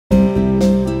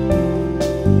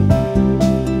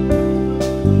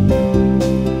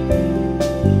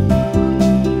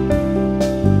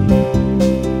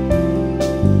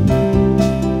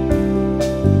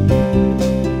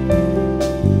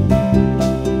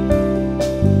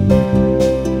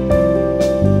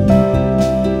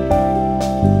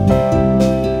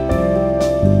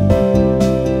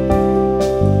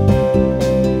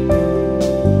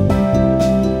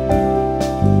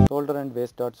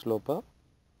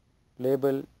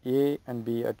Label A and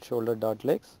B at shoulder dot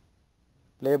legs.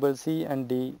 Label C and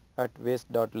D at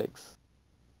waist dot legs.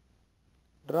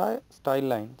 Draw style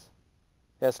lines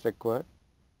as required,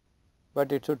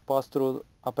 but it should pass through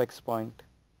apex point.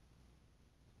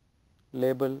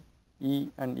 Label E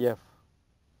and F.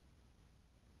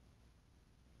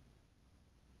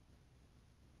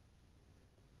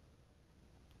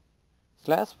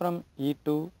 Slash from E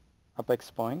to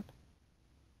apex point.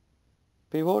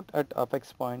 Pivot at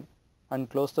apex point and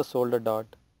close the shoulder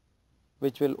dot,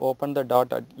 which will open the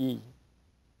dot at E.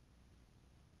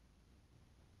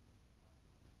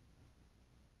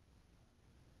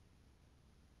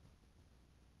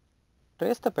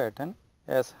 Trace the pattern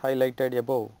as highlighted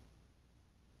above.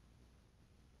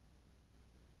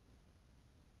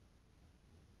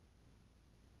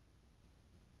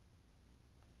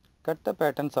 Cut the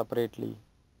pattern separately,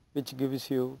 which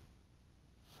gives you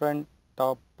front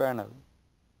top panel.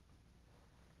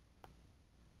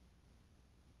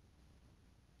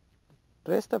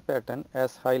 Trace the pattern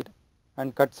as highlighted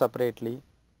and cut separately,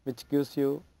 which gives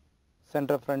you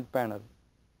center front panel.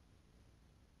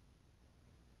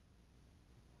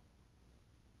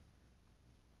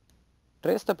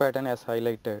 Trace the pattern as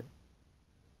highlighted,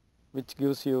 which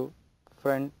gives you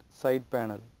front side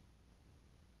panel.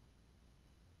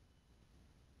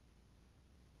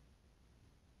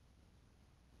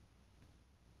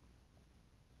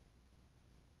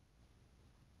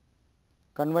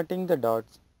 Converting the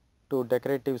dots to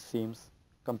decorative seams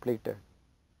completed.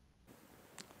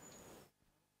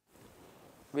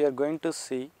 We are going to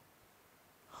see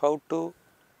how to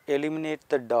eliminate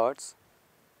the dots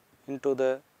into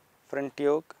the front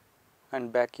yoke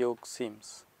and back yoke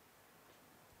seams.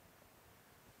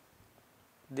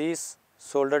 These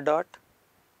shoulder dot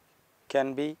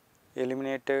can be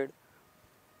eliminated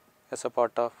as a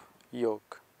part of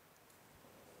yoke.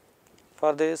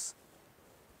 For this,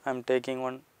 I am taking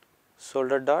one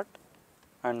shoulder dot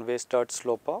and waist dot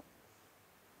slope off.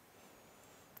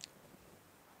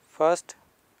 First,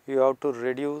 you have to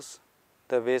reduce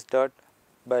the waist dot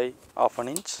by half an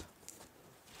inch.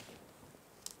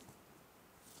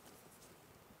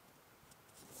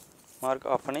 Mark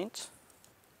half an inch.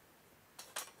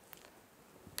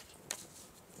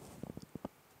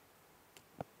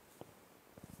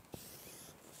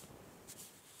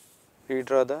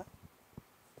 Redraw the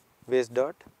waist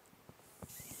dot.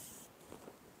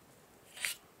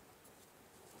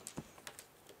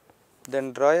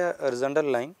 Then draw a horizontal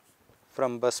line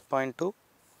from bust point to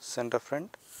center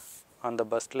front on the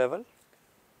bust level.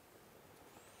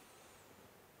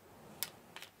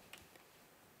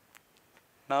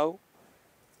 Now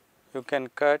you can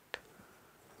cut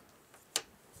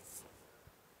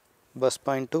bust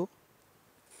point to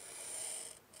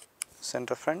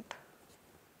center front.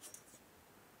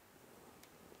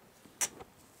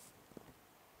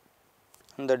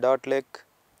 And the dot leg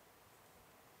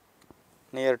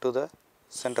near to the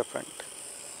center front.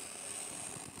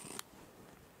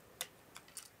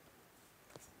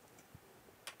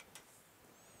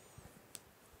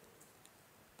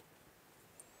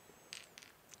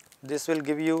 This will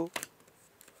give you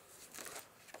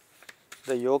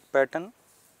the yoke pattern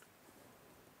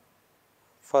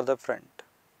for the front.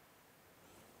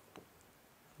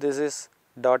 This is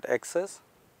dot excess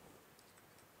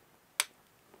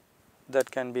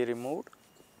that can be removed.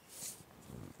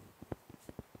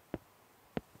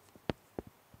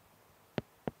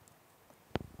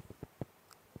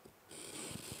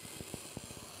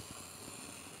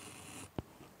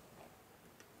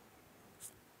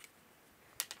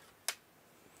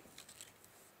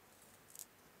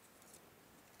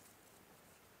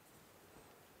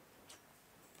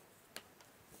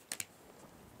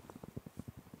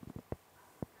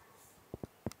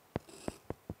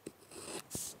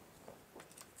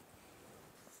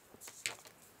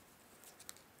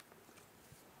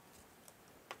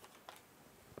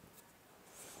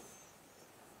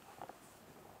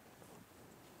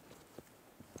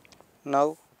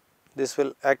 Now this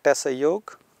will act as a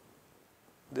yoke,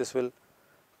 this will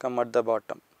come at the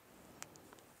bottom.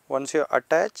 Once you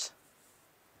attach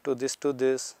to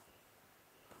this,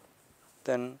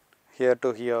 then here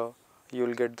to here you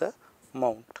will get the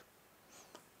mount.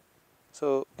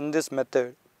 So in this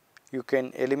method you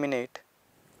can eliminate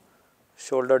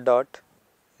shoulder dot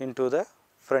into the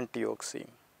front yoke seam.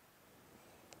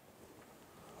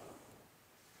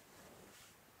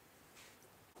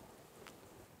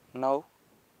 Now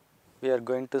we are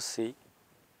going to see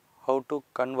how to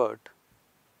convert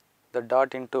the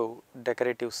dot into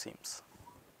decorative seams.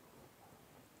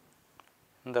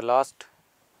 In the last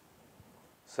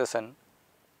session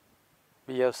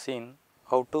we have seen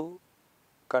how to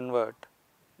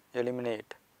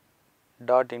eliminate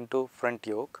dot into front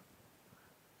yoke.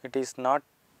 It is not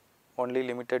only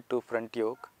limited to front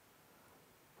yoke,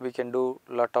 we can do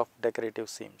lot of decorative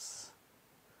seams.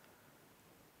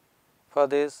 For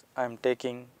this I am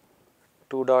taking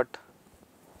 2 dot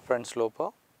front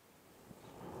sloper,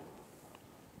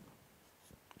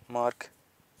 mark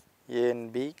A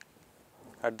and B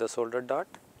at the shoulder dot,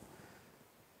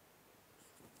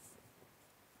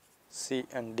 C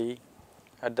and D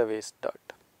at the waist dot.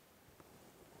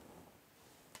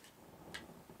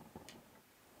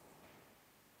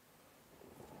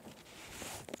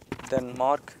 Then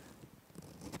mark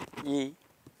E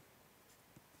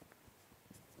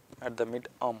at the mid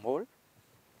armhole,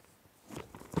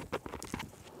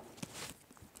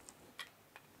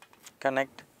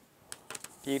 connect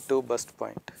E to bust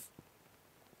point.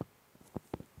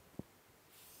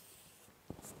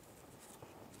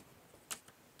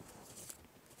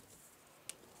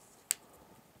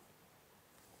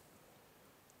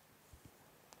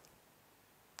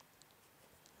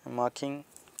 Marking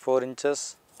 4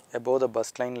 inches above the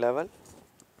bust line level,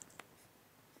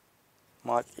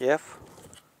 mark F,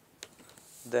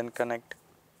 then connect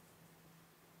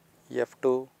F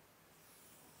to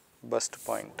bust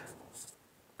point.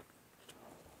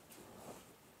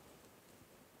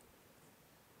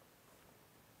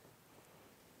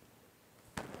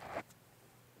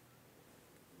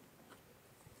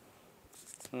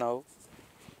 Now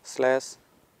slash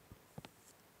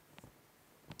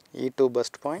E to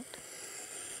bust point,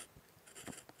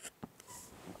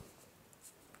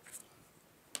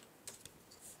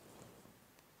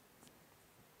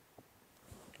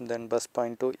 then bust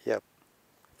point to F.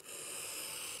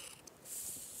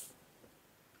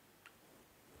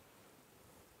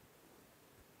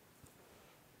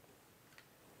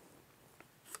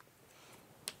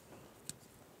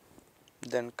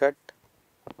 Then cut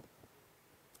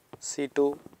C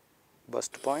to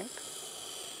bust point,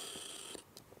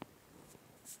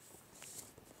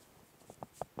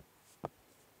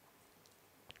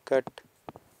 cut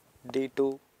D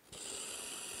to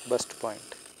bust point.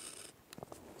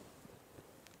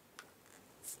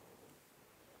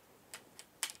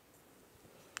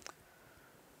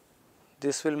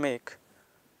 This will make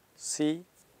C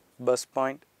bust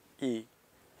point E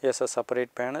as a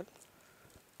separate panel.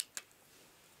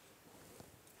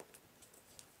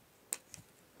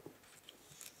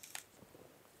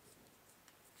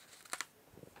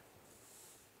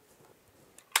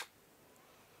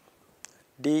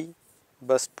 D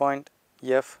bust point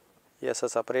F as a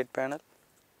separate panel.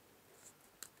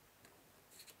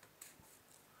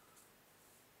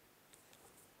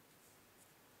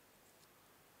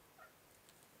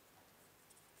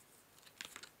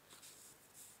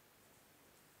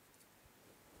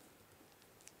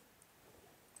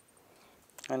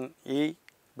 And E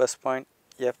bust point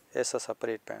F as a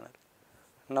separate panel.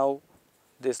 Now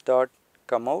this dot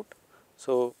come out,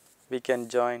 so we can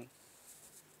join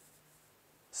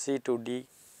C to D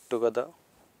together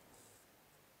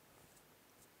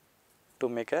to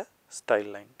make a style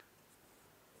line.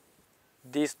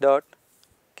 This dot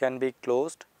can be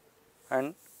closed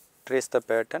and trace the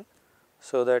pattern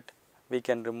so that we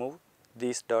can remove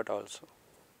this dot also.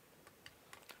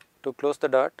 To close the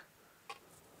dot,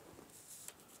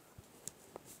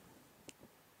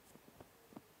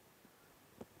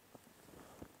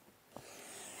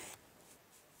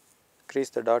 crease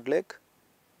the dot leg,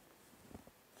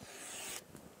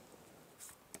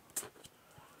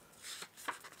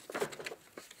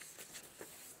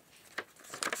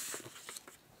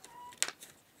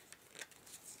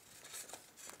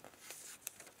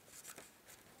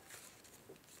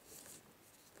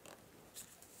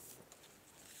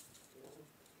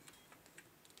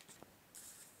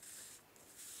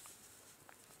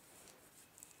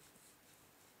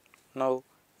 now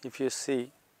if you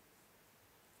see,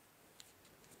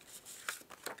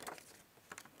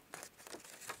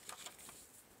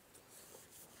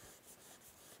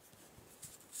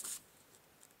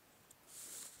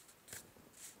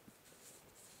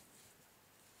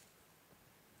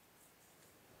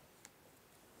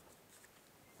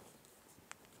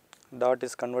 dot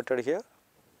is converted here,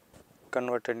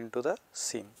 converted into the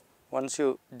seam. Once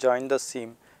you join the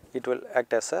seam, it will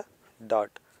act as a dot.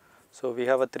 So we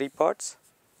have a 3 parts.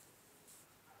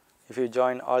 If you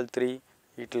join all 3,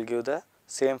 it will give the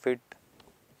same fit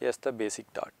as the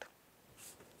basic dot.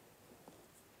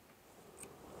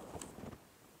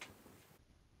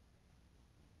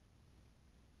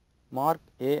 Mark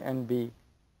A and B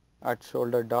at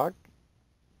shoulder dot,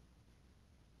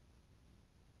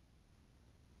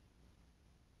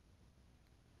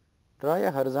 draw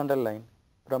a horizontal line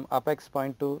from apex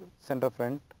point to center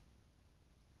front.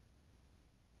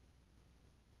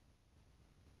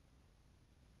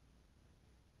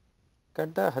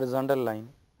 Cut the horizontal line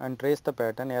and trace the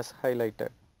pattern as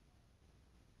highlighted.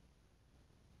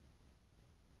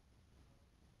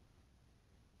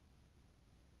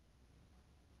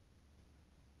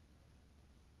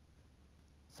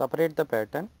 Separate the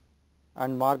pattern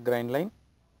and mark grind line.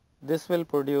 This will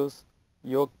produce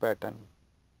yoke pattern.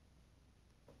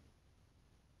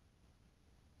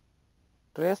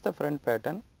 Trace the front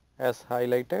pattern as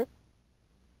highlighted.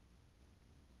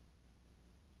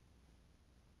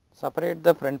 Separate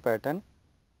the front pattern,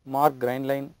 mark grind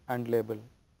line and label.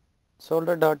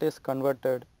 Shoulder dot is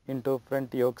converted into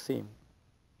front yoke seam.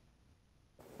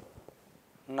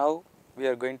 Now we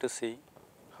are going to see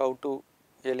how to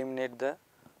eliminate the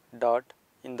dot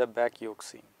in the back yoke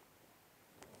seam.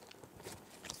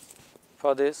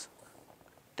 For this,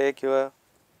 take your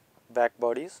back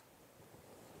bodies,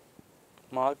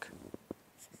 mark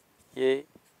A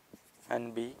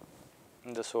and B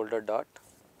in the shoulder dot.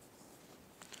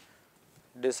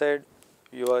 Decide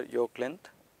your yoke length.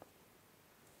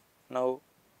 Now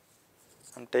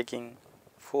I am taking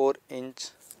 4 inch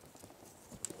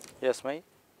as my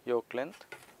yoke length.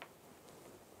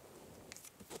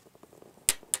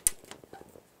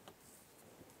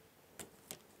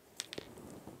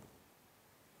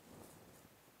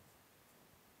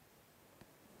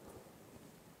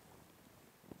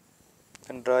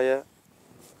 And draw a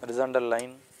horizontal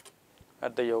line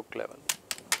at the yoke level.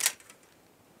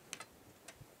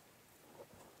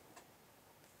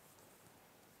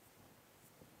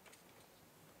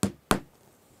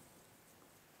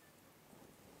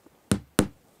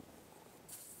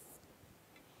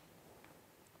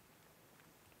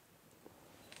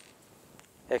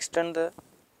 Extend the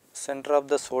center of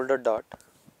the shoulder dot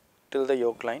till the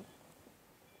yoke line.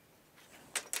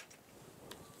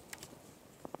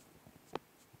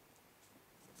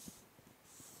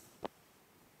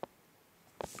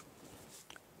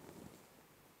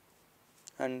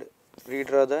 And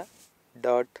redraw the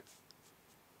dot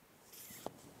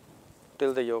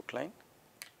till the yoke line.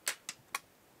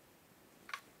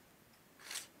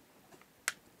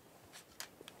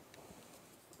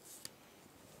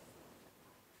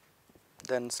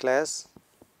 Then slash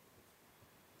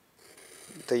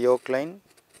the yoke line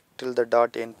till the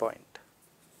dot end point.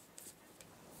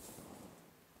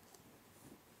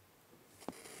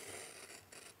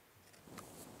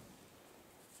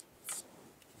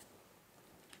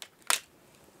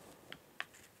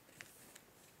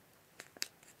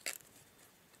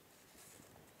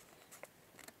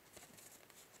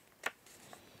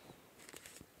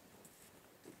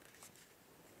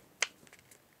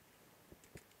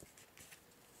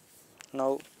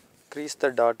 Now crease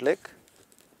the dot leg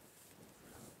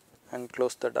and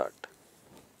close the dot.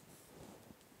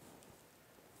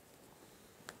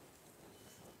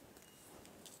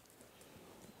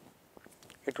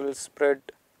 It will spread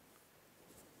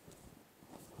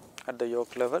at the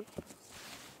yoke level.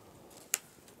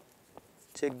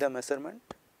 Check the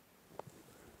measurement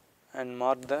and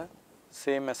mark the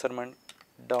same measurement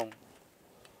down.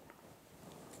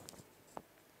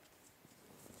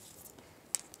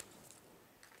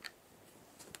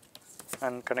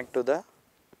 And connect to the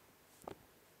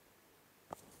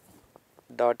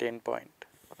dot end point.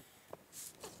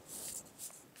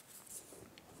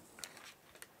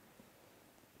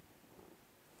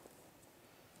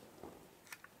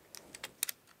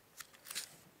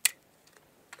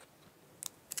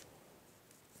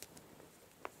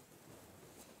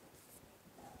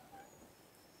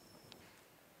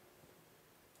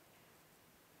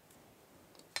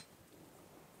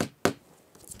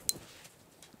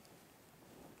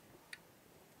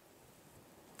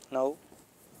 Now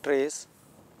trace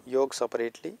yoke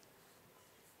separately.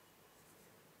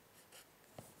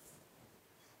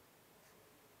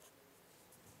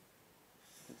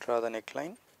 Draw the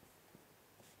neckline.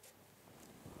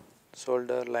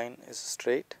 Shoulder line is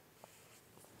straight.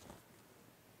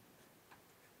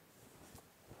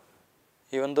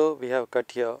 Even though we have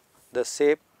cut here, the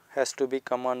shape has to be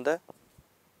come on the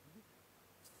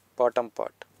bottom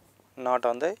part, not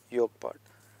on the yoke part.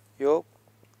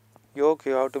 Yoke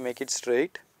you have to make it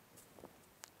straight,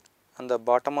 and the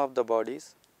bottom of the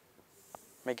bodies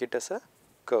make it as a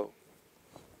curve.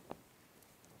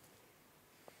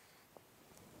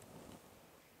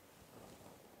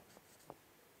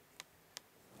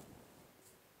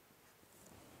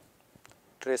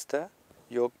 Trace the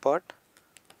yoke part.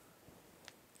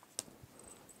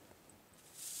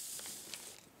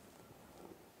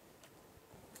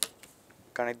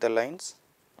 Connect the lines.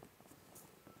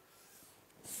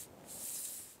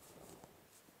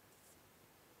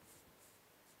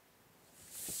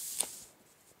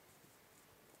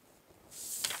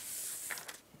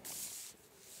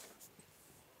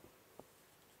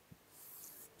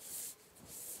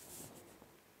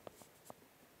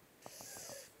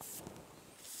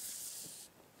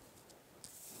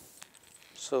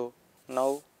 So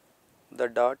now the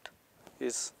dot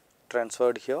is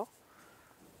transferred here.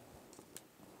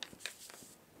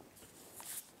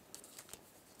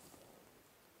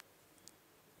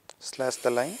 Slash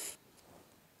the line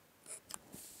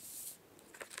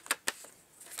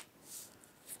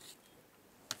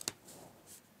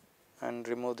and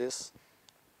remove this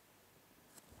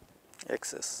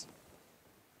excess.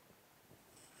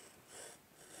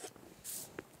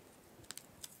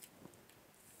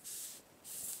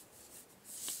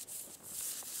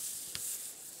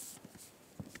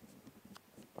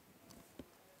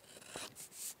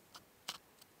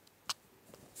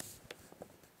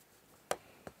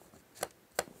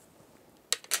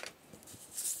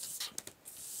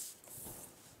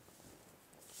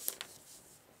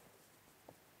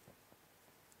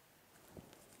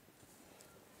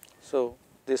 So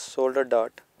this solder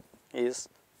dot is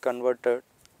converted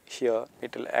here,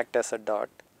 it will act as a dot,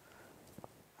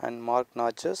 and mark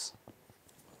notches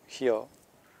here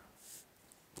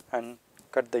and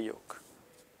cut the yoke.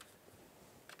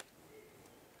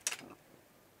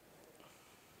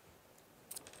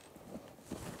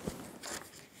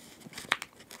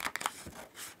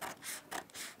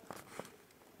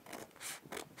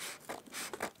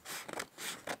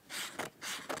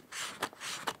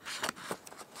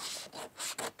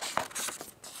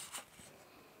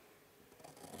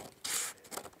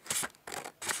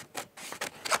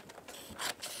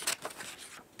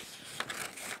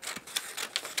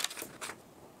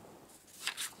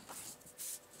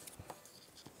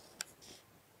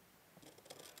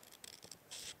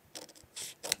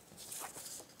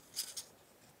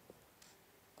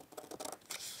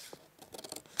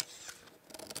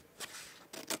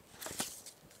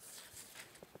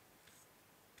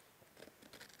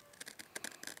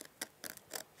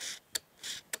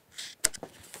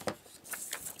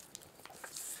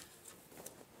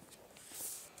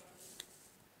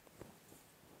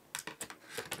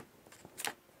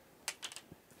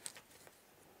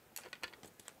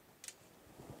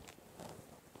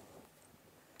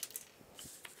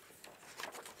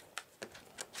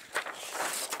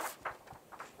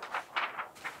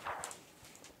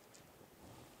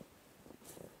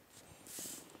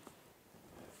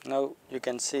 Now you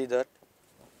can see that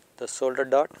the solder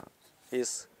dot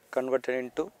is converted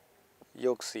into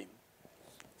yoke seam.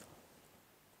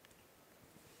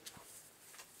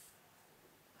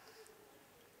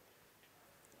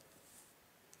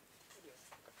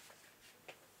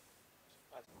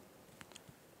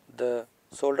 The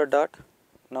solder dot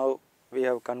now we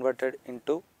have converted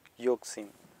into yoke seam.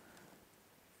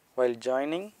 While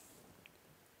joining,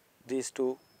 these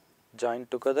two join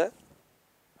together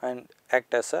and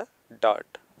act as a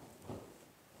dot.